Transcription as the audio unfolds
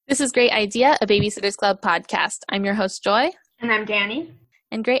This is Great Idea, a Babysitters Club podcast. I'm your host, Joy. And I'm Danny.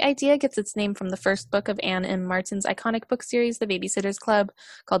 And Great Idea gets its name from the first book of Anne M. Martin's iconic book series, The Babysitters Club,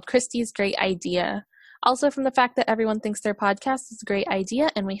 called Christie's Great Idea. Also from the fact that everyone thinks their podcast is a great idea,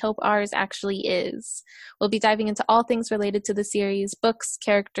 and we hope ours actually is. We'll be diving into all things related to the series, books,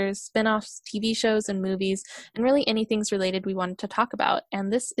 characters, spin-offs, TV shows, and movies, and really anything related we wanted to talk about.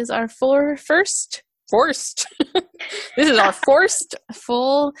 And this is our forced this is our first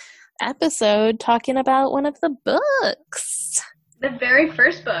full episode talking about one of the books. The very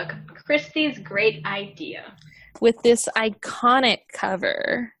first book, Christie's Great Idea. With this iconic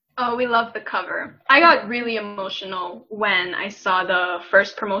cover. Oh, we love the cover. I got really emotional when I saw the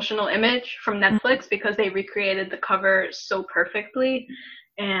first promotional image from Netflix because they recreated the cover so perfectly.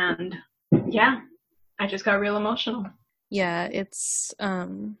 And yeah, I just got real emotional. Yeah, it's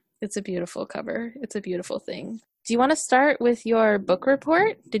a beautiful cover. It's a beautiful thing. Do you want to start with your book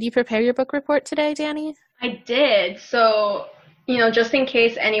report? Did you prepare your book report today, Danny? I did. So, just in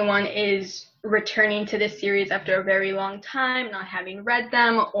case anyone is returning to this series after a very long time, not having read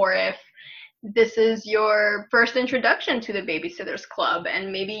them, or if this is your first introduction to the Babysitters Club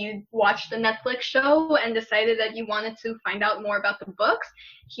and maybe you watched the Netflix show and decided that you wanted to find out more about the books,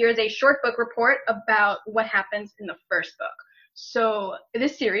 here's a short book report about what happens in the first book. So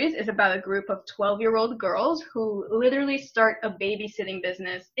this series is about a group of 12-year-old girls who literally start a babysitting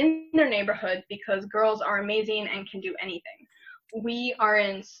business in their neighborhood because girls are amazing and can do anything. We are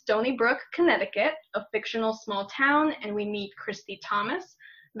in Stony Brook, Connecticut, a fictional small town, and we meet Christy Thomas,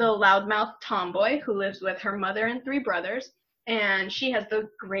 the loudmouth tomboy who lives with her mother and 3 brothers, and she has the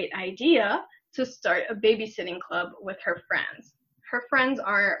great idea to start a babysitting club with her friends. Her friends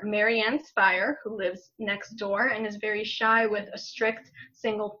are Marianne Spire, who lives next door and is very shy with a strict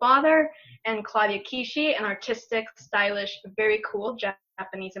single father, and Claudia Kishi, an artistic, stylish, very cool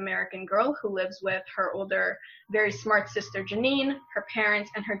Japanese-American girl who lives with her older, very smart sister Janine, her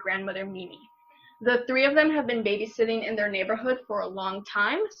parents, and her grandmother Mimi. The 3 of them have been babysitting in their neighborhood for a long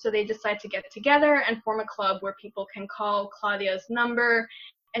time, so they decide to get together and form a club where people can call Claudia's number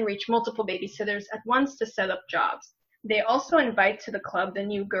and reach multiple babysitters at once to set up jobs. They also invite to the club the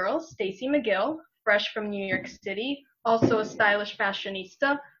new girl, Stacy McGill, fresh from New York City, also a stylish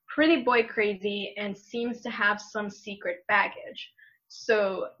fashionista, pretty boy crazy, and seems to have some secret baggage.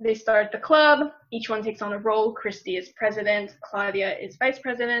 So they start the club, each one takes on a role. Christy is president, Claudia is vice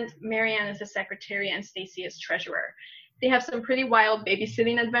president, Marianne is the secretary, and Stacy is treasurer. They have some pretty wild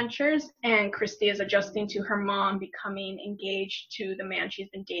babysitting adventures, and Christy is adjusting to her mom becoming engaged to the man she's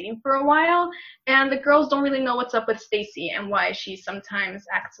been dating for a while, and the girls don't really know what's up with Stacy and why she sometimes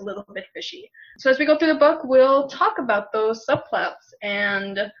acts a little bit fishy. So as we go through the book, we'll talk about those subplots,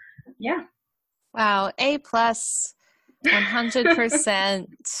 and yeah. Wow, A+, 100%.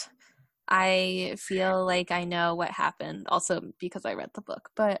 I feel like I know what happened, also because I read the book,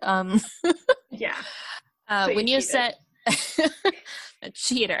 but yeah. When you said a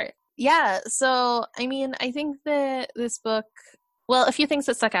cheater. Yeah, so I mean, I think that this book, well, a few things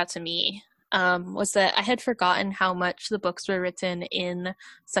that stuck out to me was that I had forgotten how much the books were written in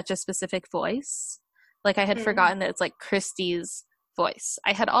such a specific voice. Like, I had forgotten that it's like Christy's voice.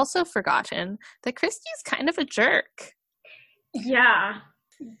 I had also forgotten that Christy's kind of a jerk. Yeah.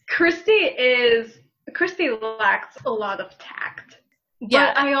 Christy lacks a lot of tact.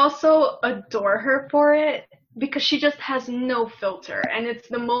 Yeah. But I also adore her for it because she just has no filter, and it's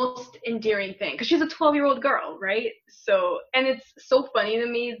the most endearing thing because she's a 12-year-old girl, right? So, and it's so funny to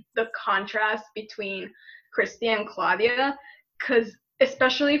me, the contrast between Christy and Claudia, because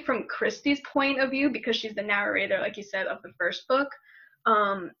especially from Christy's point of view, because she's the narrator, like you said, of the first book,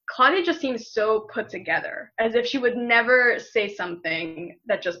 Claudia just seems so put together, as if she would never say something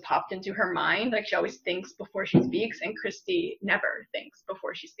that just popped into her mind. Like, she always thinks before she speaks, and Christy never thinks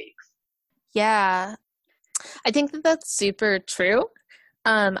before she speaks. Yeah, I think that that's super true.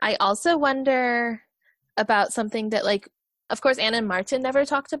 I also wonder about something that, like, of course, Anne and Martin never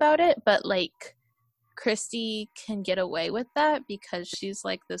talked about it, but, like, Christy can get away with that because she's,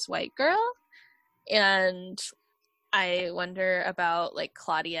 like, this white girl, and I wonder about, like,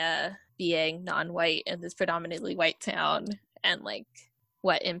 Claudia being non-white in this predominantly white town and, like,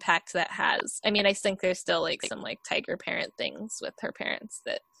 what impact that has. I mean, I think there's still, like, some, like, tiger parent things with her parents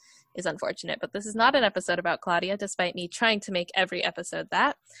that is unfortunate, but this is not an episode about Claudia, despite me trying to make every episode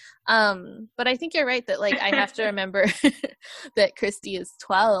that. But I think you're right that, like, I have to remember that Christy is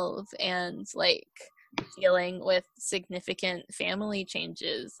 12 and, like, dealing with significant family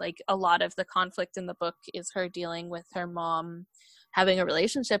changes. Like, a lot of the conflict in the book is her dealing with her mom having a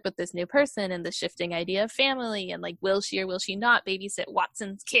relationship with this new person and the shifting idea of family and like will she or will she not babysit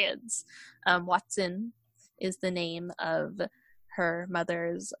Watson's kids. Watson is the name of her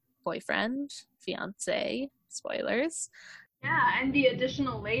mother's boyfriend, fiance, spoilers. Yeah, and the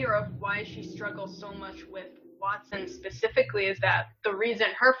additional layer of why she struggles so much with Watson specifically is that the reason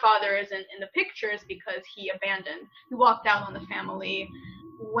her father isn't in the picture is because he walked out on the family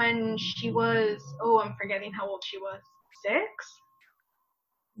when she was, oh, I'm forgetting how old she was, 6?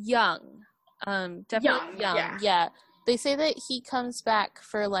 Young. Definitely Young, young. yeah. Yeah. They say that he comes back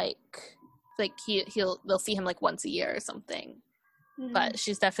for like they'll see him like once a year or something. But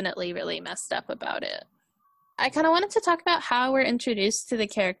she's definitely really messed up about it. I kind of wanted to talk about how we're introduced to the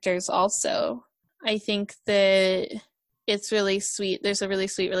characters also. I think that it's really sweet. There's a really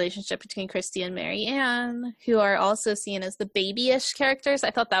sweet relationship between Christy and Marianne, who are also seen as the babyish characters.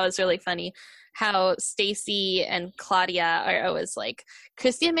 I thought that was really funny how Stacy and Claudia are always like,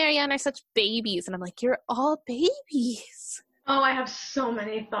 Christy and Marianne are such babies. And I'm like, you're all babies. Oh, I have so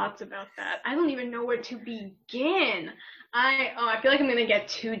many thoughts about that. I don't even know where to begin. I feel like I'm gonna get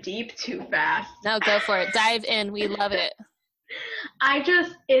too deep too fast. No, go for it. Dive in. We love it.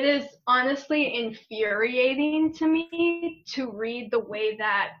 It is honestly infuriating to me to read the way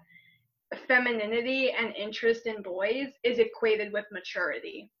that femininity and interest in boys is equated with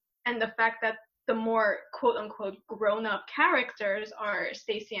maturity. And the fact that the more quote unquote grown up characters are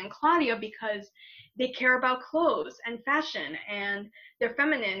Stacy and Claudia because they care about clothes and fashion and they're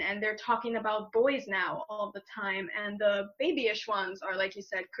feminine and they're talking about boys now all the time. And the babyish ones are, like you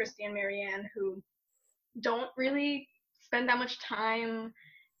said, Christy and Marianne, who don't really spend that much time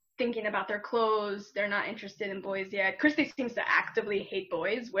thinking about their clothes. They're not interested in boys yet. Christy seems to actively hate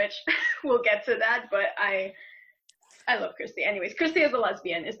boys, which we'll get to that, but I love Christy. Anyways, Christy is a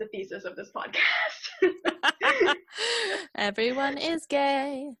lesbian is the thesis of this podcast. Everyone is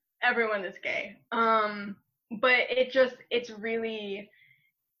gay. Everyone is gay. But it just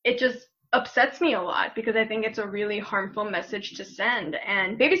upsets me a lot because I think it's a really harmful message to send.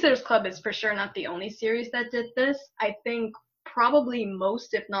 And Babysitter's Club is for sure not the only series that did this. I think probably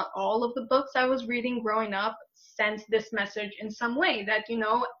most, if not all, of the books I was reading growing up sent this message in some way that,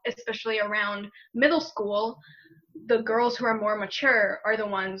 especially around middle school, the girls who are more mature are the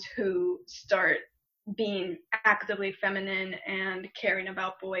ones who start being actively feminine and caring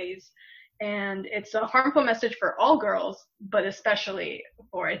about boys. And it's a harmful message for all girls, but especially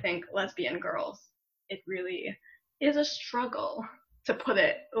for, I think, lesbian girls. It really is a struggle, to put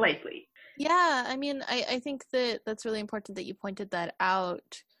it lightly. Yeah, I mean, I think that that's really important that you pointed that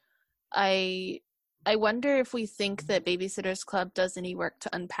out. I wonder if we think that Babysitter's Club does any work to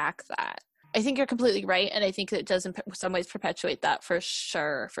unpack that. I think you're completely right, and I think it does in some ways perpetuate that for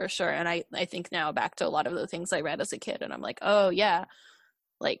sure. And I think now back to a lot of the things I read as a kid, and I'm like, oh yeah,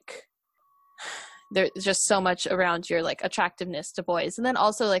 like there's just so much around your like attractiveness to boys, and then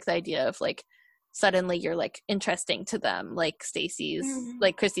also like the idea of like suddenly you're like interesting to them, like Stacy's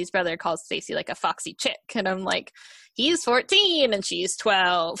like Christy's brother calls Stacy like a foxy chick, and I'm like, he's 14 and she's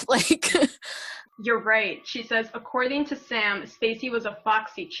 12. Like you're right. She says, according to Sam, Stacy was a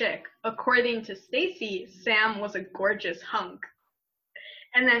foxy chick. According to Stacy, Sam was a gorgeous hunk.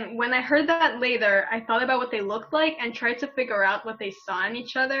 And then when I heard that later, I thought about what they looked like and tried to figure out what they saw in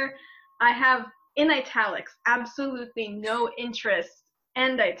each other. I have, in italics, absolutely no interest,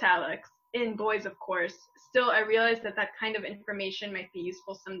 and italics, in boys, of course. Still, I realized that kind of information might be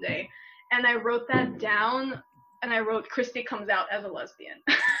useful someday. And I wrote that down, and I wrote, Christy comes out as a lesbian.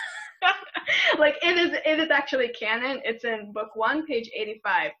 Like, it is actually canon. It's in book 1, page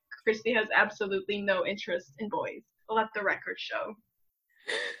 85. Christy has absolutely no interest in boys. Let the record show.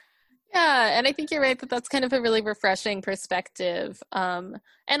 Yeah, and I think you're right that that's kind of a really refreshing perspective. And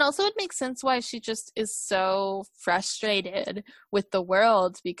also it makes sense why she just is so frustrated with the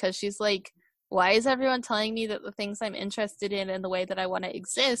world, because she's like, why is everyone telling me that the things I'm interested in and the way that I want to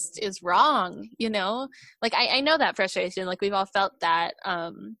exist is wrong? Like I know that frustration, like we've all felt that.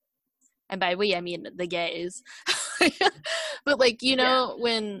 And by we, I mean the gays. But like,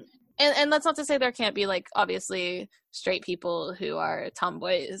 when, and that's not to say there can't be like obviously straight people who are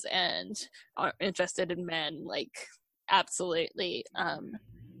tomboys and are interested in men, like absolutely.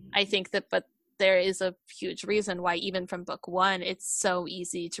 I think that, but there is a huge reason why even from book 1, it's so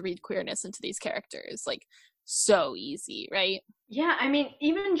easy to read queerness into these characters, like so easy, right? Yeah, I mean,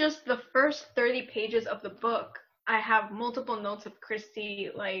 even just the first 30 pages of the book, I have multiple notes of Christy,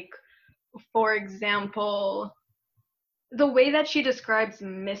 like, for example, the way that she describes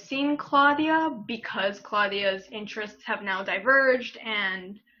missing Claudia, because Claudia's interests have now diverged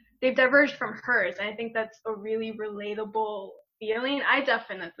and they've diverged from hers. And I think that's a really relatable feeling. I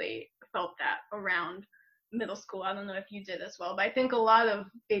definitely felt that around middle school. I don't know if you did as well, but I think a lot of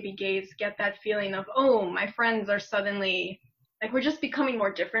baby gays get that feeling of, oh, my friends are suddenly like we're just becoming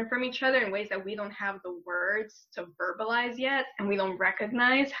more different from each other in ways that we don't have the words to verbalize yet, and we don't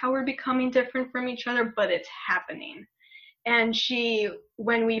recognize how we're becoming different from each other, but it's happening. And she,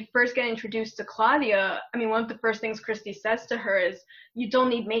 when we first get introduced to Claudia, I mean, one of the first things Christy says to her is, "You don't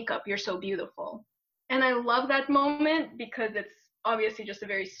need makeup, you're so beautiful." And I love that moment because it's obviously just a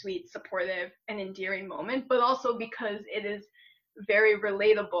very sweet, supportive, and endearing moment, but also because it is very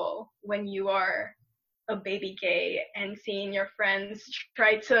relatable when you are a baby gay and seeing your friends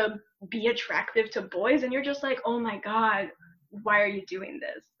try to be attractive to boys, and you're just like, oh my God, why are you doing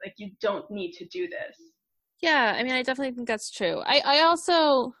this? Like, you don't need to do this. Yeah, I mean, I definitely think that's true. I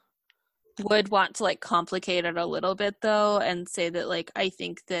also would want to like complicate it a little bit though and say that like I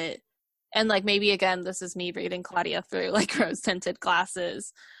think that, and like maybe again this is me reading Claudia through like rose tinted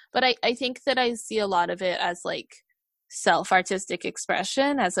glasses, but I think that I see a lot of it as like self artistic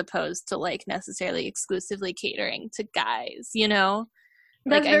expression as opposed to like necessarily exclusively catering to guys, you know?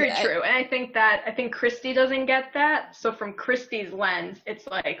 Like That's very true. And I think Christy doesn't get that. So from Christy's lens, it's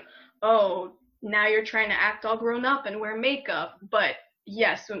like, oh, now you're trying to act all grown up and wear makeup. But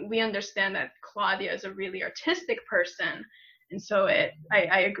yes, we understand that Claudia is a really artistic person. And so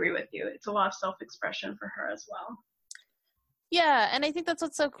I agree with you. It's a lot of self-expression for her as well. yeah, and I think that's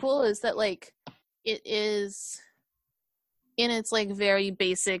what's so cool is that like it is in its like very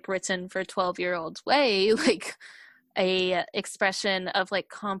basic written for 12-year-olds way like a expression of like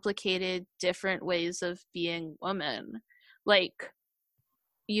complicated different ways of being woman. Like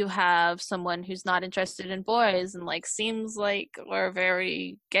you have someone who's not interested in boys and like seems like we're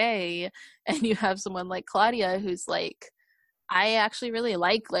very gay, and you have someone like Claudia who's like, I actually really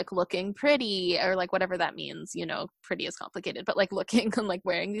like looking pretty, or like whatever that means, you know, pretty is complicated, but like looking and like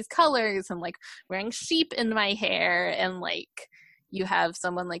wearing these colors and like wearing sheep in my hair. And like you have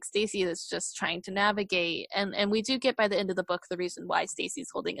someone like Stacy that's just trying to navigate, and we do get by the end of the book the reason why Stacy's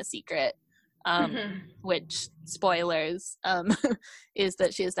holding a secret, Mm-hmm. which spoilers, is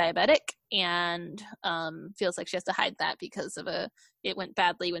that she is diabetic and feels like she has to hide that because of it went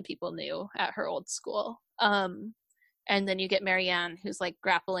badly when people knew at her old school. And then you get Marianne, who's like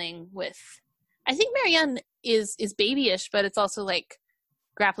grappling with, I think Marianne is babyish, but it's also like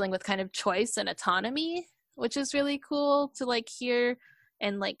grappling with kind of choice and autonomy, which is really cool to like hear.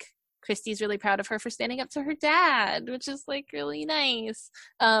 And like Christy's really proud of her for standing up to her dad, which is like really nice.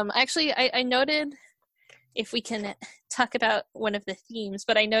 Actually, I noted, if we can talk about one of the themes,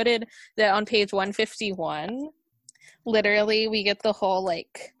 but I noted that on page 151, literally we get the whole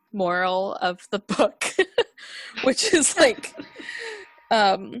like moral of the book, which is like,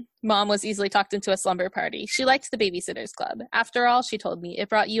 Mom was easily talked into a slumber party. She liked the Babysitters Club. After all, she told me, it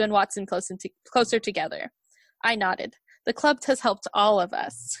brought you and Watson closer together. I nodded. The club has helped all of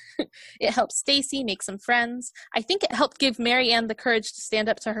us. It helped Stacy make some friends. I think it helped give Marianne the courage to stand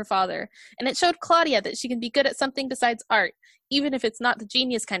up to her father. And it showed Claudia that she can be good at something besides art, even if it's not the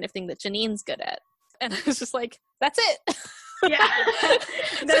genius kind of thing that Janine's good at. And I was just like, that's it. Yeah,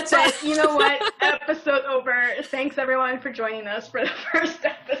 that's it. You know what? Episode over. Thanks everyone for joining us for the first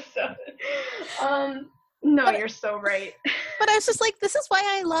episode. No, you're so right. But I was just like, this is why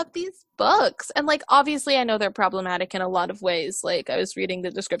I love these books. And like, obviously I know they're problematic in a lot of ways. Like I was reading the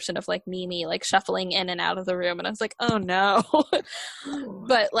description of like Mimi like shuffling in and out of the room, and I was like, oh no.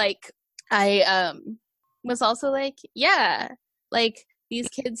 But like I was also like, yeah, like these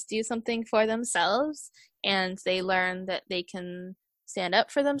kids do something for themselves, and they learn that they can stand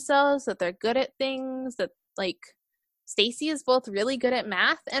up for themselves, that they're good at things, that like Stacy is both really good at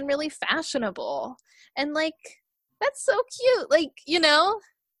math and really fashionable. And like that's so cute. Like, you know?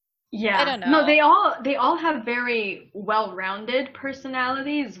 Yeah. I don't know. No, they all have very well-rounded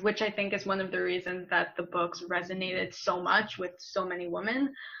personalities, which I think is one of the reasons that the books resonated so much with so many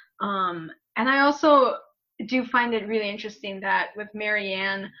women. And I also do find it really interesting that with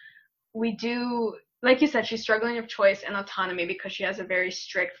Marianne, we do, like you said, she's struggling with choice and autonomy because she has a very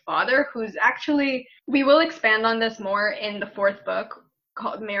strict father who's actually, we will expand on this more in the fourth book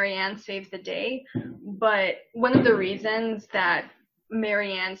called Marianne Saves the Day. But one of the reasons that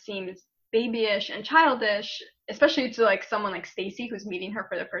Marianne seems babyish and childish, especially to like someone like Stacy who's meeting her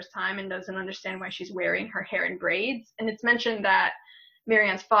for the first time and doesn't understand why she's wearing her hair in braids. And it's mentioned that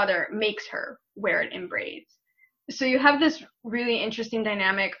Marianne's father makes her wear it in braids. So you have this really interesting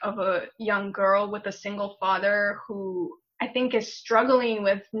dynamic of a young girl with a single father who I think is struggling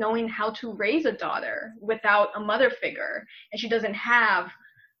with knowing how to raise a daughter without a mother figure. And she doesn't have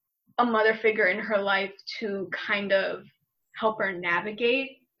a mother figure in her life to kind of help her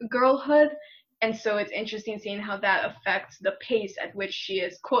navigate girlhood. And so it's interesting seeing how that affects the pace at which she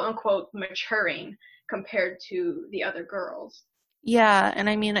is quote unquote maturing compared to the other girls. Yeah, and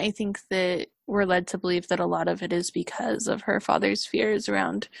I mean, I think that we're led to believe that a lot of it is because of her father's fears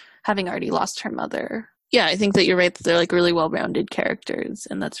around having already lost her mother. Yeah, I think that you're right that they're like really well-rounded characters,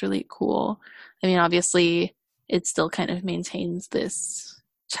 and that's really cool. I mean, obviously, it still kind of maintains this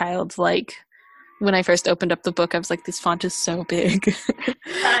childlike. When I first opened up the book, I was like, this font is so big.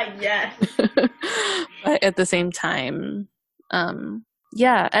 Yes. But at the same time, um,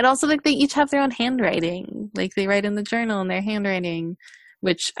 yeah, and also like they each have their own handwriting. Like they write in the journal in their handwriting,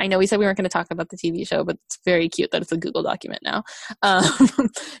 which I know we said we weren't going to talk about the TV show, but it's very cute that it's a Google document now. Um,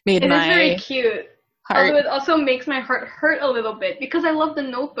 made It is very my cute. heart. Although it also makes my heart hurt a little bit because I love the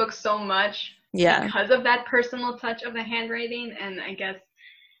notebook so much Yeah. because of that personal touch of the handwriting. And I guess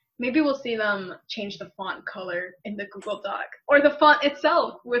maybe we'll see them change the font color in the Google Doc or the font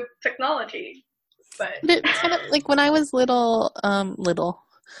itself with technology. But But it kind of like when I was when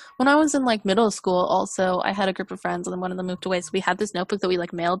I was in like middle school, also I had a group of friends and then one of them moved away. So we had this notebook that we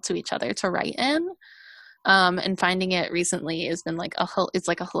like mailed to each other to write in. And finding it recently has been like it's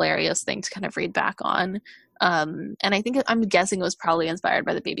like a hilarious thing to kind of read back on. And I think I'm guessing it was probably inspired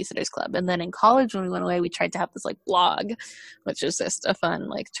by the Babysitters Club. And then in college, when we went away, we tried to have this like blog, which is just a fun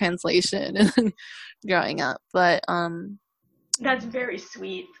like translation growing up. But that's very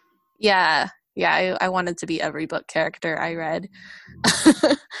sweet. yeah, I wanted to be every book character I read.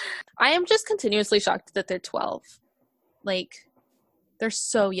 I am just continuously shocked that they're 12. Like, they're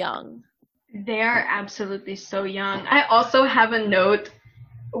so young. They are absolutely so young. I also have a note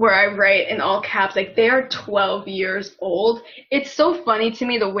where I write in all caps, like, they are 12 years old. It's so funny to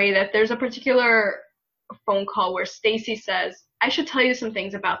me the way that there's a particular phone call where Stacy says, I should tell you some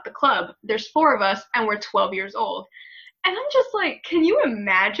things about the club. There's 4 of us and we're 12 years old. And I'm just like, can you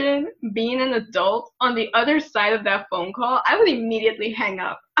imagine being an adult on the other side of that phone call? I would immediately hang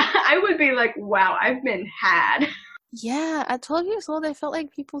up. I would be like, wow, I've been had. Yeah, at 12 years old, I felt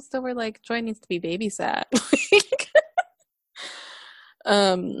like people still were like, Joy needs to be babysat.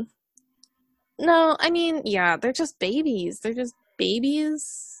 um, no, I mean, yeah, they're just babies. They're just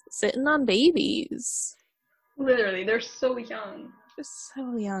babies sitting on babies. Literally, they're so young. They're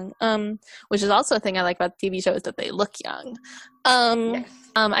so young. Which is also a thing I like about the TV show is that they look young. Yes.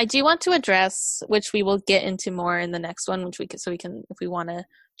 I do want to address, which we will get into more in the next one, which we can, so we can, if we want to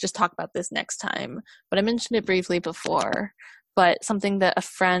just talk about this next time. But I mentioned it briefly before. But something that a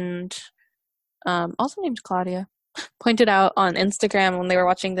friend, also named Claudia, pointed out on Instagram when they were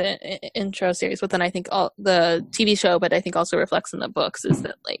watching the intro series, but then I think all the TV show, but I think also reflects in the books, is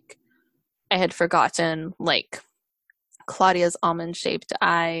that like I had forgotten like Claudia's almond-shaped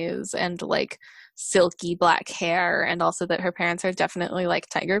eyes and like silky black hair, and also that her parents are definitely like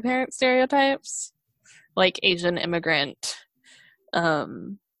tiger parent stereotypes, like Asian immigrant.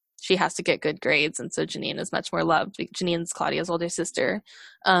 She has to get good grades, and so Janine is much more loved. Janine's Claudia's older sister,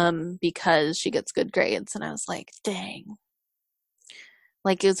 because she gets good grades. And I was like, dang.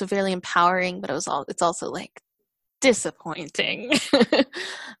 Like, it was really empowering, but it's also like disappointing.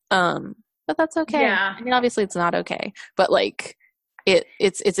 But that's okay. Yeah. I mean, obviously it's not okay, but like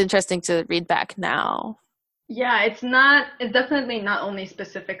it's interesting to read back now. Yeah, it's definitely not only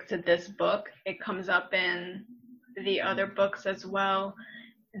specific to this book. It comes up in the other books as well.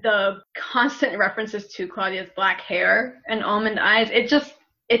 The constant references to Claudia's black hair and almond eyes,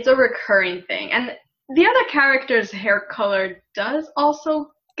 it's a recurring thing. And the other character's hair color does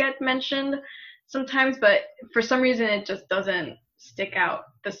also get mentioned sometimes, but for some reason it just doesn't stick out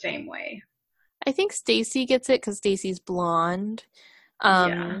the same way. I think Stacy gets it because Stacy's blonde.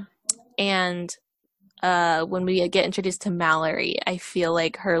 Yeah. And when we get introduced to Mallory, I feel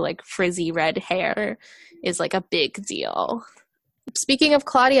like her like frizzy red hair is like a big deal. Speaking of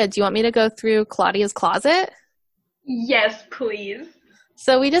Claudia, do you want me to go through Claudia's closet? Yes, please.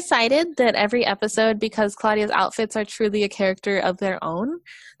 So we decided that every episode, because Claudia's outfits are truly a character of their own,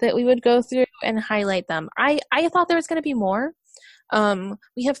 that we would go through and highlight them. I thought there was going to be more.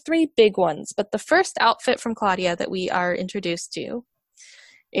 We have 3 big ones, but the first outfit from Claudia that we are introduced to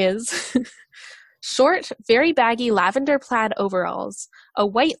is short, very baggy lavender plaid overalls, a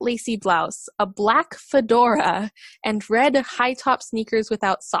white lacy blouse, a black fedora, and red high-top sneakers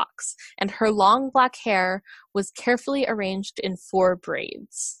without socks, and her long black hair was carefully arranged in 4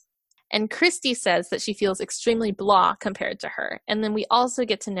 braids. And Christy says that she feels extremely blah compared to her. And then we also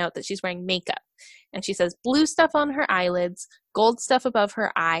get to note that she's wearing makeup. And she says blue stuff on her eyelids, gold stuff above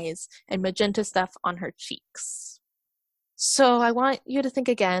her eyes, and magenta stuff on her cheeks. So I want you to think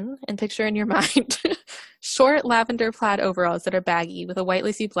again and picture in your mind short lavender plaid overalls that are baggy with a white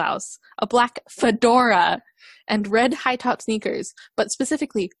lacy blouse, a black fedora, and red high top sneakers, but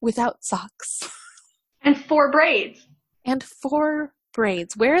specifically without socks. And 4 braids. And 4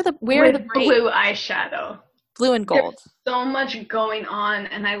 braids. Where are the With braids? blue eyeshadow. Blue and There's gold. so much going on,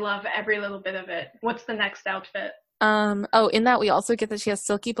 and I love every little bit of it. What's the next outfit? In that we also get that she has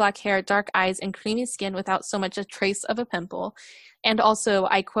silky black hair, dark eyes, and creamy skin without so much a trace of a pimple. And also,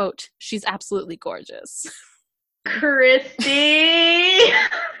 I quote, she's absolutely gorgeous. Christy!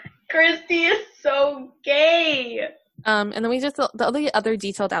 Christy is so gay! And then the only other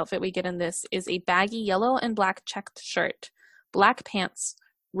detailed outfit we get in this is a baggy yellow and black checked shirt, black pants,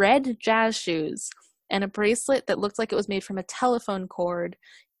 red jazz shoes, and a bracelet that looked like it was made from a telephone cord,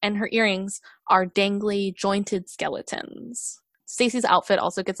 and her earrings are dangly, jointed skeletons. Stacy's outfit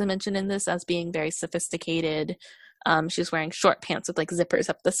also gets a mention in this as being very sophisticated. She's wearing short pants with like zippers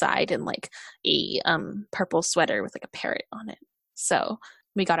up the side and like a purple sweater with like a parrot on it. So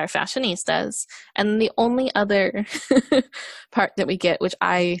we got our fashionistas. And the only other part that we get, which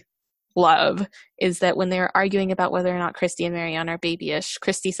I love, is that when they're arguing about whether or not Christy and Marianne are babyish,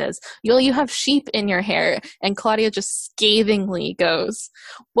 Christy says, you have sheep in your hair. And Claudia just scathingly goes,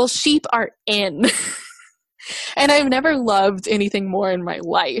 well, sheep are in. And I've never loved anything more in my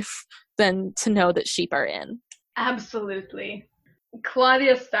life than to know that sheep are in. Absolutely.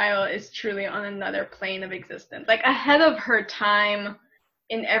 Claudia's style is truly on another plane of existence, like ahead of her time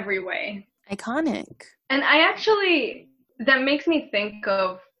in every way. Iconic. And that makes me think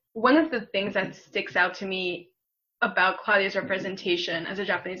of one of the things that sticks out to me about Claudia's representation as a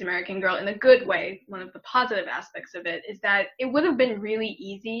Japanese American girl in a good way. One of the positive aspects of it is that it would have been really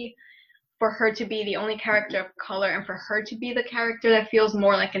easy for her to be the only character of color and for her to be the character that feels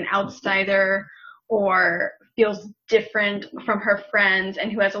more like an outsider or feels different from her friends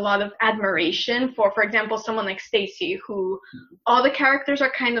and who has a lot of admiration for example, someone like Stacy, who all the characters are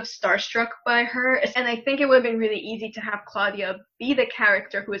kind of starstruck by her. And I think it would have been really easy to have Claudia be the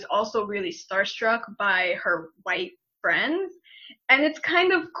character who is also really starstruck by her white friends. And it's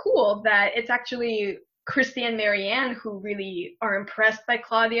kind of cool that it's actually Christy and Marianne who really are impressed by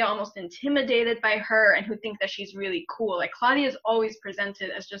Claudia, almost intimidated by her, and who think that she's really cool. Like Claudia is always presented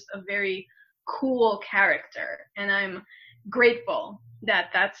as just a very cool character, and I'm grateful that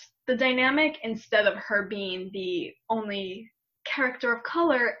that's the dynamic instead of her being the only character of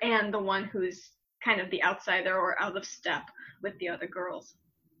color and the one who's kind of the outsider or out of step with the other girls.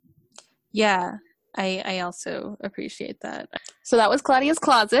 Yeah, I also appreciate that. So that was Claudia's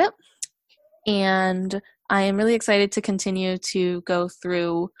Closet, and I am really excited to continue to go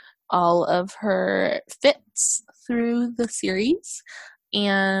through all of her fits through the series.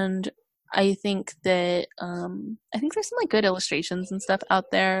 And I think that there's some like good illustrations and stuff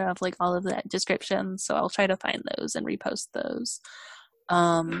out there of like all of that descriptions. So I'll try to find those and repost those.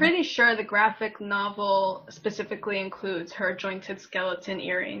 Pretty sure the graphic novel specifically includes her jointed skeleton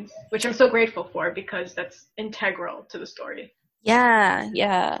earrings, which I'm so grateful for because that's integral to the story.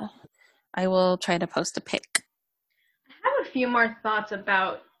 Yeah. I will try to post a pic. I have a few more thoughts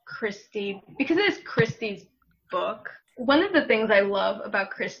about Christy because it is Christy's book. One of the things I love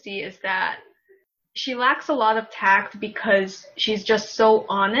about Christy is that she lacks a lot of tact because she's just so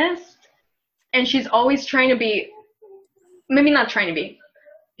honest, and she's always trying to be, maybe not trying to be,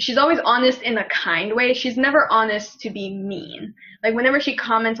 she's always honest in a kind way. She's never honest to be mean. Like whenever she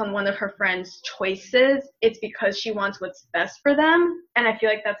comments on one of her friends' choices, it's because she wants what's best for them, and I feel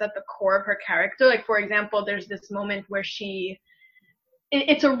like that's at the core of her character. Like for example, there's this moment where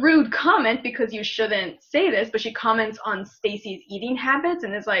it's a rude comment because you shouldn't say this, but she comments on Stacy's eating habits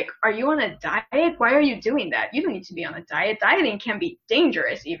and is like, are you on a diet? Why are you doing that? You don't need to be on a diet. Dieting can be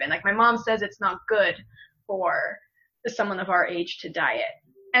dangerous even. Like my mom says it's not good for someone of our age to diet.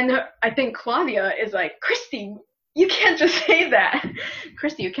 And I think Claudia is like, Christy, you can't just say that.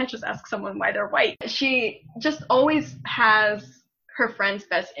 Christy, you can't just ask someone why they're white. She just always has her friend's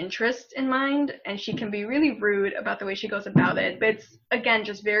best interest in mind, and she can be really rude about the way she goes about it, but it's again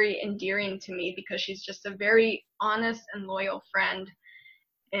just very endearing to me because she's just a very honest and loyal friend.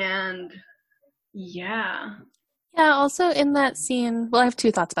 And also in that scene, well, I have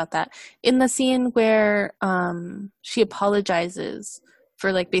two thoughts about that. In the scene where she apologizes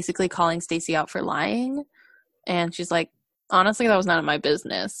for like basically calling Stacy out for lying, and she's like, honestly, that was none of my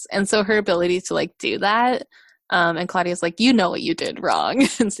business. And so her ability to like do that, and Claudia's like, you know what you did wrong.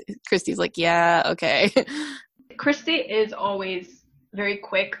 And Christy's like, yeah, okay. Christy is always very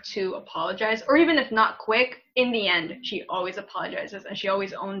quick to apologize, or even if not quick, in the end, she always apologizes and she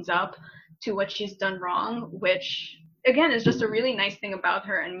always owns up to what she's done wrong, which again is just a really nice thing about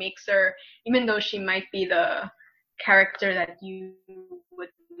her and makes her, even though she might be the character that you would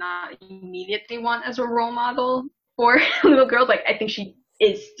not immediately want as a role model for little girls, like I think she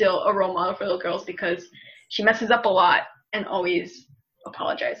is still a role model for little girls because she messes up a lot and always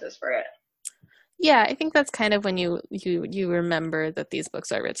apologizes for it. Yeah, I think that's kind of when you remember that these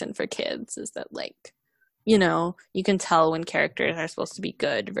books are written for kids, is that like, you know, you can tell when characters are supposed to be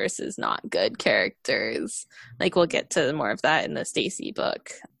good versus not good characters. Like we'll get to more of that in the Stacy book.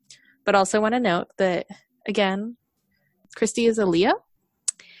 But also want to note that again, Christy is a Leo.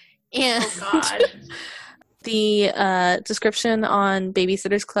 And Oh God. the description on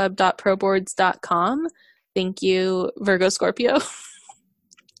babysittersclub.proboards.com, thank you, Virgo Scorpio,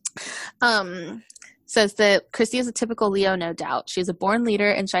 says that Christy is a typical Leo, no doubt. She is a born leader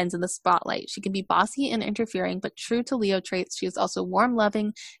and shines in the spotlight. She can be bossy and interfering, but true to Leo traits, she is also warm,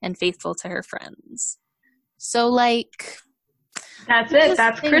 loving, and faithful to her friends. So, like... That's it.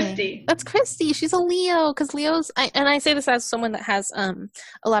 That's Christy. That's Christy. She's a Leo, because Leo's... and I say this as someone that has a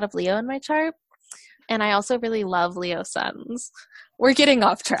lot of Leo in my chart, and I also really love Leo suns. We're getting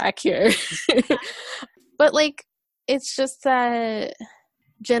off track here. But, like, it's just that...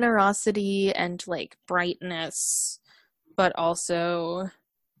 generosity and like brightness, but also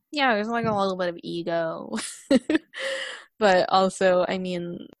there's like a little bit of ego. But also, I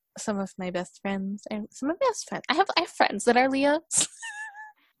mean, some of my best friends I have friends that are Leos.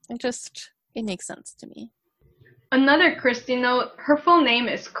 It makes sense to me. Another Christy note, her full name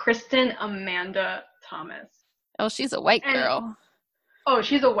is Kristen Amanda Thomas. Oh, she's a white girl. Oh,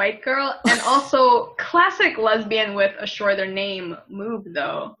 she's a white girl, and also classic lesbian with a shorter name move,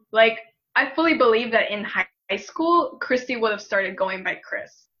 though. Like, I fully believe that in high school, Christy would have started going by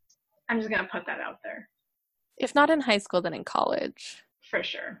Chris. I'm just gonna put that out there. If not in high school, then in college. For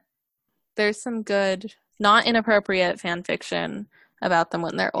sure. There's some good, not inappropriate fan fiction about them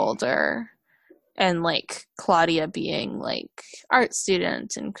when they're older. And, like, Claudia being, like, art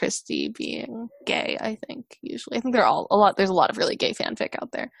student and Christy being gay, I think, usually. I think there's a lot of really gay fanfic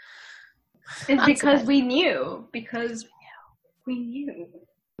out there. It's because we knew. Because we knew.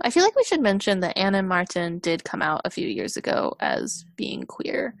 I feel like we should mention that Ann M. Martin did come out a few years ago as being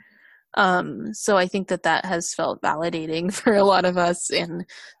queer. So I think that has felt validating for a lot of us in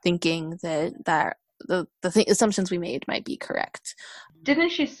thinking that the assumptions we made might be correct. Didn't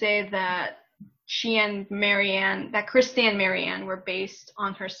she say that she and Marianne, that Christy and Marianne were based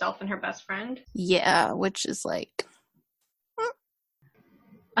on herself and her best friend? Yeah, which is like...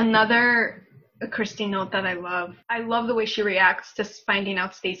 Another Christy note that I love the way she reacts to finding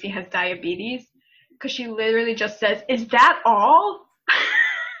out Stacy has diabetes, because she literally just says, "Is that all?"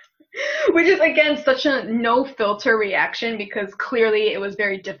 Which is, again, such a no filter reaction, because clearly it was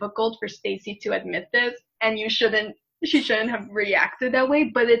very difficult for Stacy to admit this, and she shouldn't have reacted that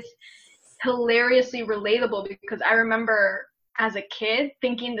way, but it's hilariously relatable, because I remember as a kid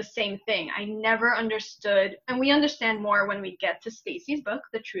thinking the same thing. I never understood, and we understand more when we get to Stacy's book,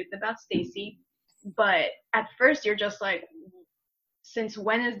 The Truth About Stacy, but at first you're just like, since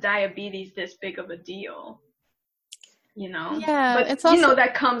when is diabetes this big of a deal? You know? Yeah, but it's also,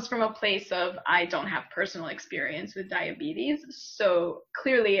 that comes from a place of, I don't have personal experience with diabetes, so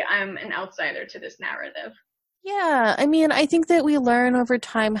clearly I'm an outsider to this narrative. Yeah, I mean, I think that we learn over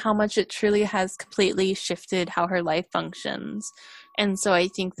time how much it truly has completely shifted how her life functions. And so I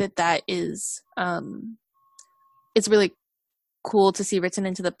think that is, it's really cool to see written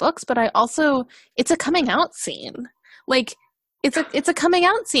into the books, but it's a coming out scene. Like, it's a coming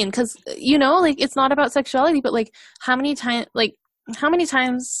out scene, because, you know, like, it's not about sexuality, but, like, how many times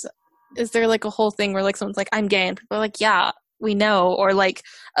is there, like, a whole thing where, like, someone's like, "I'm gay," and people are like, "Yeah, we know," or like,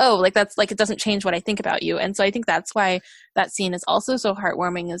 "Oh, like, that's, like, it doesn't change what I think about you." And so I think that's why that scene is also so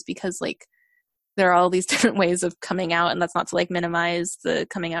heartwarming, is because, like, there are all these different ways of coming out, and that's not to, like, minimize the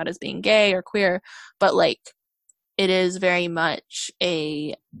coming out as being gay or queer, but, like, it is very much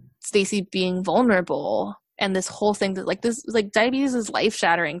a Stacy being vulnerable, and this whole thing that, like, this, like, diabetes is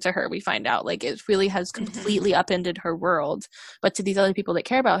life-shattering to her, we find out. Like, it really has completely upended her world. But to these other people that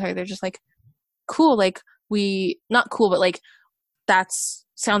care about her, they're just like, cool, like, not cool, but, like, that's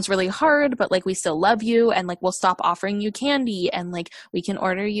sounds really hard, but, like, we still love you, and, like, we'll stop offering you candy, and, like, we can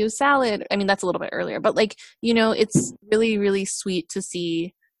order you salad. I mean, that's a little bit earlier, but, like, you know, it's really, really sweet to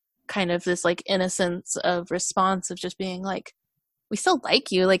see kind of this, like, innocence of response of just being like, we still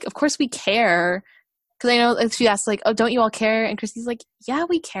like you, like, of course we care. Because I know she asked, like, "Oh, don't you all care?" And Christy's like, "Yeah,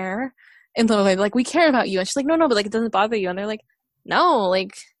 we care." And they're like, "We care about you." And she's like, no, but, like, it doesn't bother you. And they're like, "No,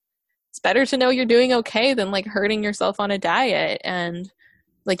 like, it's better to know you're doing okay than, like, hurting yourself on a diet." And,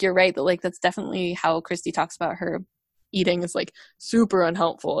 like, you're right, that, like, that's definitely how Christy talks about her eating is like super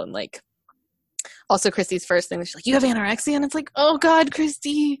unhelpful. And like also Christy's first thing, she's like, you have anorexia, and it's like, oh God,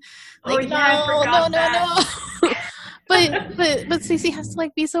 Christy, Oh like yeah, I forgot that. no. but Stacey has to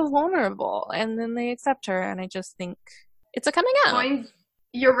like be so vulnerable, and then they accept her, and I just think it's a coming out.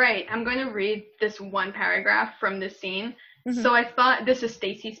 You're right. I'm going to read this one paragraph from this scene. Mm-hmm. So I thought, this is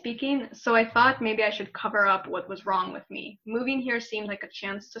Stacey speaking, so I thought maybe I should cover up what was wrong with me. Moving here seemed like a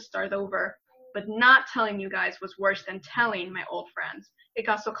chance to start over, but not telling you guys was worse than telling my old friends. It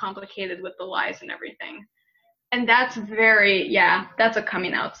got so complicated with the lies and everything. And that's that's a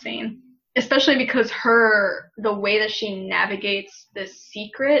coming out scene. Especially because the way that she navigates this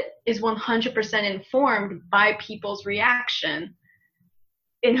secret is 100% informed by people's reaction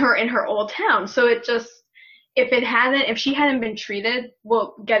in her old town. So it just, if she hadn't been treated,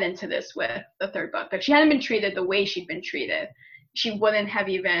 we'll get into this with the third book, if she hadn't been treated the way she'd been treated, she wouldn't have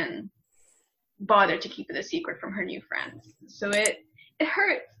even bothered to keep it a secret from her new friends. So it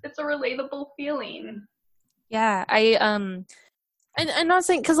hurts. It's a relatable feeling. Yeah, I'm not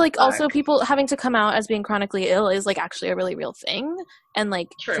saying, because like also people having to come out as being chronically ill is like actually a really real thing, and like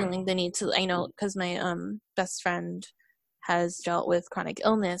feeling the need to, I know because my best friend has dealt with chronic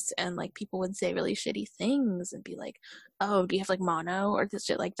illness, and like people would say really shitty things and be like, oh, do you have like mono or this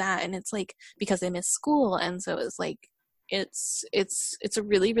shit like that, and it's like because they miss school, and so it's like it's a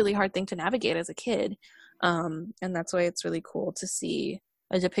really really hard thing to navigate as a kid, and that's why it's really cool to see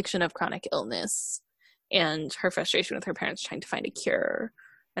a depiction of chronic illness and her frustration with her parents trying to find a cure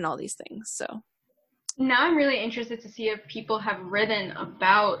and all these things. So now I'm really interested to see if people have written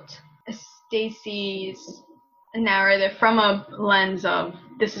about Stacey's narrative from a lens of,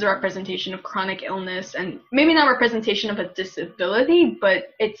 this is a representation of chronic illness, and maybe not representation of a disability, but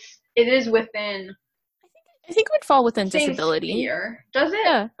it is within, I think it would fall within disability. Sphere. Does it?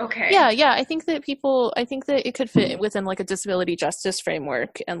 Yeah. Okay. Yeah. I think that it could fit within like a disability justice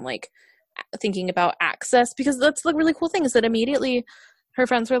framework, and like thinking about access, because that's the really cool thing is that immediately her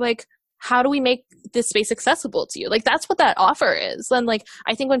friends were like, how do we make this space accessible to you? Like that's what that offer is. And like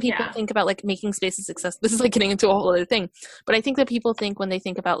I think when people think about like making spaces accessible, this is like getting into a whole other thing, but I think that people think when they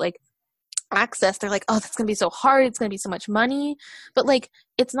think about like access, they're like, oh, that's gonna be so hard, it's gonna be so much money. But like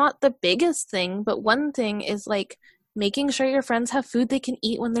it's not the biggest thing, but one thing is like making sure your friends have food they can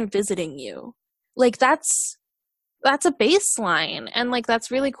eat when they're visiting you. Like that's a baseline, and like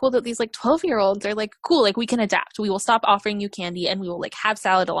that's really cool that these like 12-year-olds are like, cool, like we can adapt, we will stop offering you candy and we will like have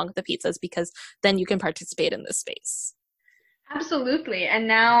salad along with the pizzas, because then you can participate in this space. Absolutely. And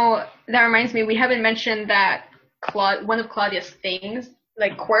now that reminds me, we haven't mentioned that one of Claudia's things,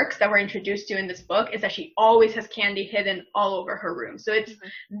 like quirks that we're introduced to in this book, is that she always has candy hidden all over her room. So it's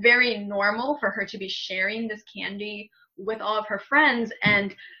very normal for her to be sharing this candy with all of her friends,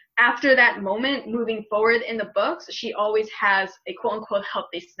 and after that moment, moving forward in the books, she always has a quote-unquote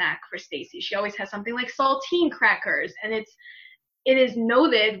healthy snack for Stacey. She always has something like saltine crackers, and it is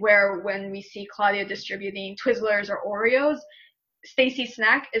noted where when we see Claudia distributing Twizzlers or Oreos, Stacey's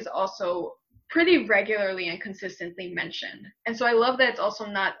snack is also pretty regularly and consistently mentioned. And so I love that it's also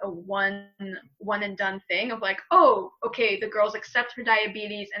not a one and done thing of like, oh, okay, the girls accept her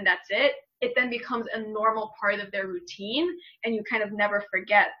diabetes and that's it. It then becomes a normal part of their routine, and you kind of never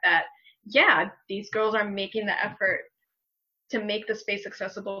forget that, yeah, these girls are making the effort to make the space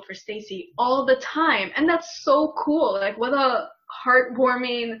accessible for Stacey all the time. And that's so cool. Like, what a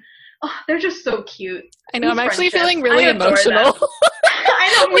heartwarming, they're just so cute. I know, I'm actually feeling really emotional.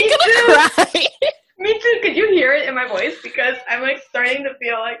 I know, me too. Cry. Me too. Could you hear it in my voice? Because I'm like starting to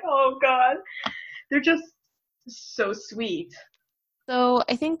feel like, oh God, they're just so sweet. So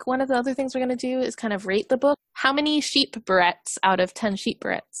I think one of the other things we're going to do is kind of rate the book. How many sheep barrettes out of 10 sheep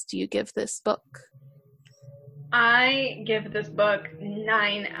barrettes do you give this book? I give this book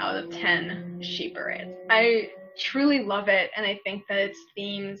 9 out of 10 sheep barrettes. I truly love it, and I think that its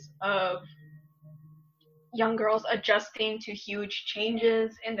themes of young girls adjusting to huge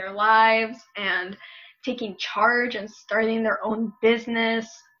changes in their lives and taking charge and starting their own business,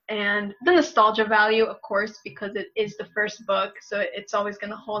 and the nostalgia value, of course, because it is the first book, so it's always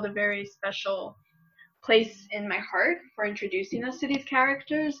going to hold a very special place in my heart for introducing us to these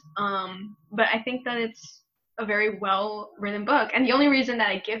characters. But I think that it's a very well written book, and the only reason that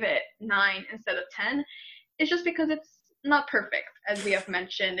I give it 9 instead of 10 is just because it's not perfect, as we have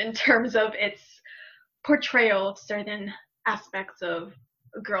mentioned, in terms of its portrayal of certain aspects of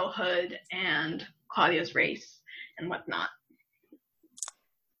girlhood and Claudia's race and whatnot.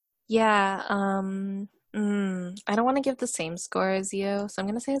 Yeah, I don't want to give the same score as you, so I'm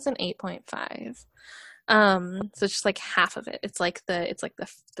going to say it's an 8.5. So it's just like half of it. It's like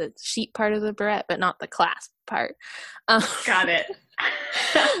the sheet part of the barrette, but not the clasp part. Um, Got it.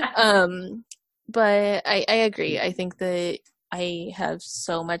 um, but I agree. I think that I have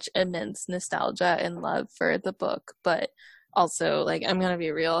so much immense nostalgia and love for the book, but also, like, I'm gonna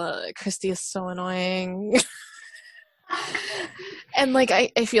be real, Christy is so annoying. And like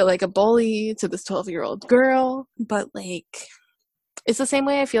I feel like a bully to this 12-year-old girl, but like it's the same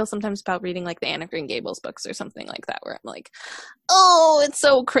way I feel sometimes about reading like the Anna Green Gables books or something like that, where I'm like, oh, it's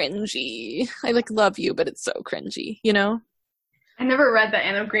so cringy. I like love you, but it's so cringy, you know? I never read the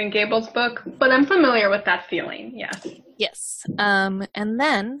Anne of Green Gables book, but I'm familiar with that feeling, yes. Yes. And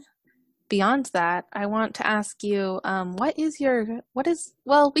then beyond that, I want to ask you, well,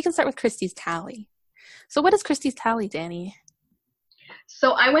 we can start with Christie's tally. So what is Christie's tally, Danny?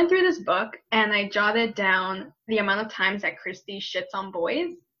 So I went through this book and I jotted down the amount of times that Christy shits on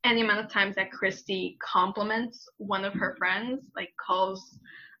boys and the amount of times that Christy compliments one of her friends, like calls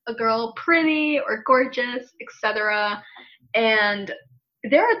a girl pretty or gorgeous, etc. And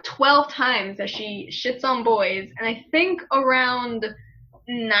there are 12 times that she shits on boys, and I think around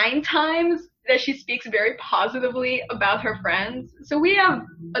 9 times that she speaks very positively about her friends. So we have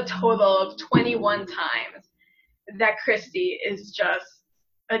a total of 21 times that Christy is just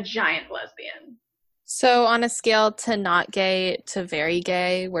a giant lesbian. So on a scale to not gay to very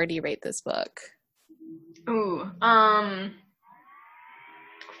gay, where do you rate this book? Ooh,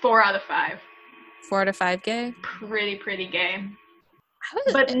 4 out of 5. 4 out of 5 gay? Pretty gay.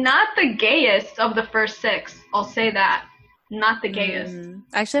 But not the gayest of the first 6. I'll say that. Not the gayest.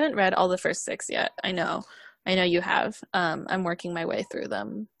 I actually haven't read all the first 6 yet. I know you have. I'm working my way through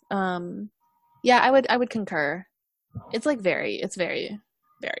them. Yeah, I would concur. It's very,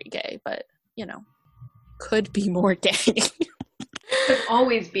 very gay, but you know, could be more gay. Could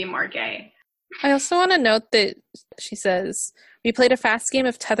always be more gay. I also want to note that she says, we played a fast game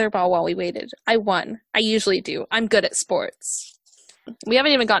of tetherball while we waited. I won. I usually do. I'm good at sports. We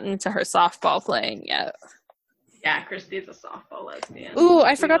haven't even gotten into her softball playing yet. Yeah, Christy's a softball lesbian. Ooh,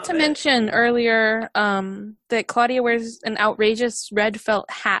 I forgot to mention earlier that Claudia wears an outrageous red felt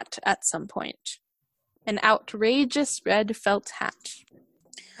hat at some point. An outrageous red felt hat.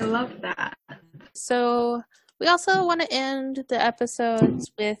 I love that. So we also want to end the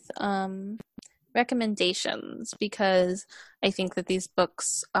episodes with recommendations, because I think that these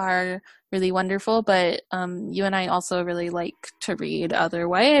books are really wonderful, but you and I also really like to read other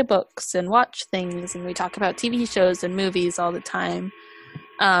YA books and watch things, and we talk about TV shows and movies all the time.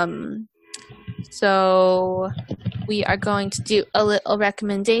 So we are going to do a little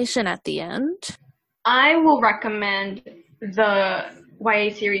recommendation at the end. I will recommend the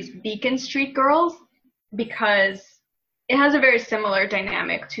YA series Beacon Street Girls because it has a very similar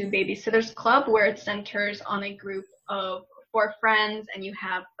dynamic to Babysitter's Club, where it centers on a group of 4 friends, and you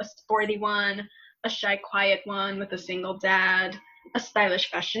have a sporty one, a shy, quiet one with a single dad, a stylish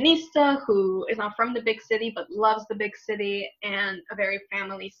fashionista who is not from the big city but loves the big city, and a very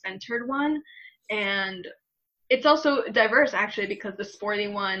family-centered one. And it's also diverse, actually, because the sporty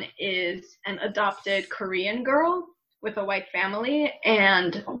one is an adopted Korean girl with a white family,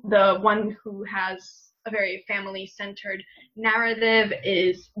 and the one who has a very family-centered narrative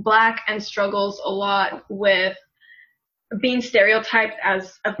is Black and struggles a lot with being stereotyped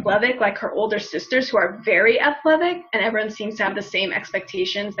as athletic, like her older sisters who are very athletic, and everyone seems to have the same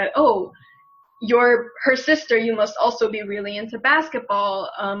expectations that, oh, you're her sister, you must also be really into basketball,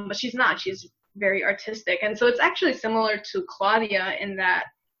 but she's not. She's very artistic. And so it's actually similar to Claudia in that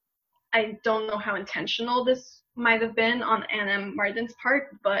I don't know how intentional this might have been on Anna M. Martin's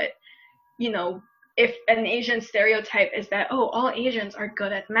part, but, you know, if an Asian stereotype is that, oh, all Asians are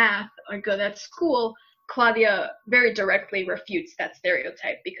good at math, are good at school, Claudia very directly refutes that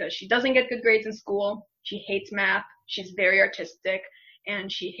stereotype because she doesn't get good grades in school, she hates math, she's very artistic,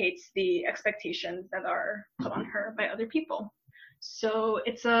 and she hates the expectations that are put on her by other people. So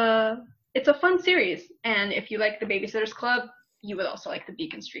it's a fun series, and if you like the Babysitter's Club, you would also like the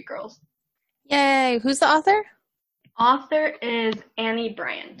Beacon Street Girls. Yay! Who's the author? Author is Annie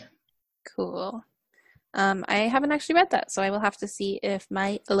Bryant. Cool. I haven't actually read that, so I will have to see if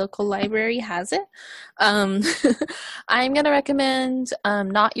my local library has it. I'm going to recommend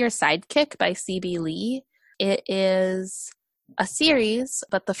Not Your Sidekick by C.B. Lee. It is a series,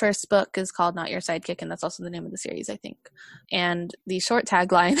 but the first book is called Not Your Sidekick, and that's also the name of the series, I think. And the short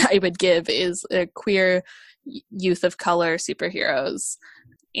tagline I would give is a queer youth of color superheroes.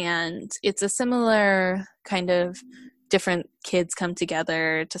 And it's a similar kind of different kids come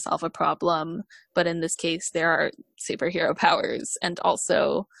together to solve a problem, but in this case there are superhero powers, and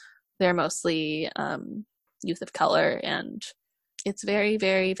also They're mostly youth of color, and it's very,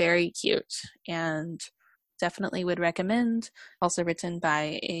 very, very cute, and definitely would recommend. Also written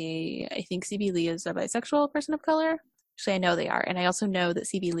by I think C.B. Lee is a bisexual person of color. Actually, I know they are. And I also know that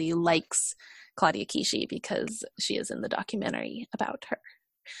C.B. Lee likes Claudia Kishi because she is in the documentary about her.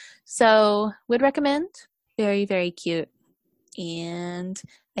 So, would recommend. Very, very cute. And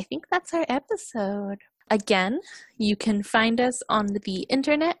I think that's our episode. Again, you can find us on the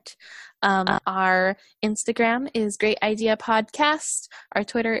internet. Our Instagram is Great Idea Podcast. Our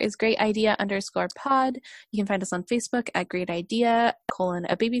Twitter is Great Idea _pod. You can find us on Facebook at Great Idea,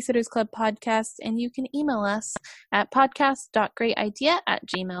 a Babysitters Club podcast. And you can email us at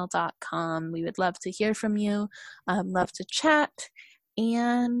podcast.greatidea@gmail.com. We would love to hear from you, love to chat.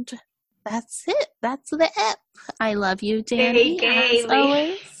 And that's it. That's the ep. I love you, Danny, as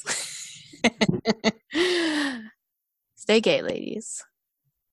always. Stay gay, ladies.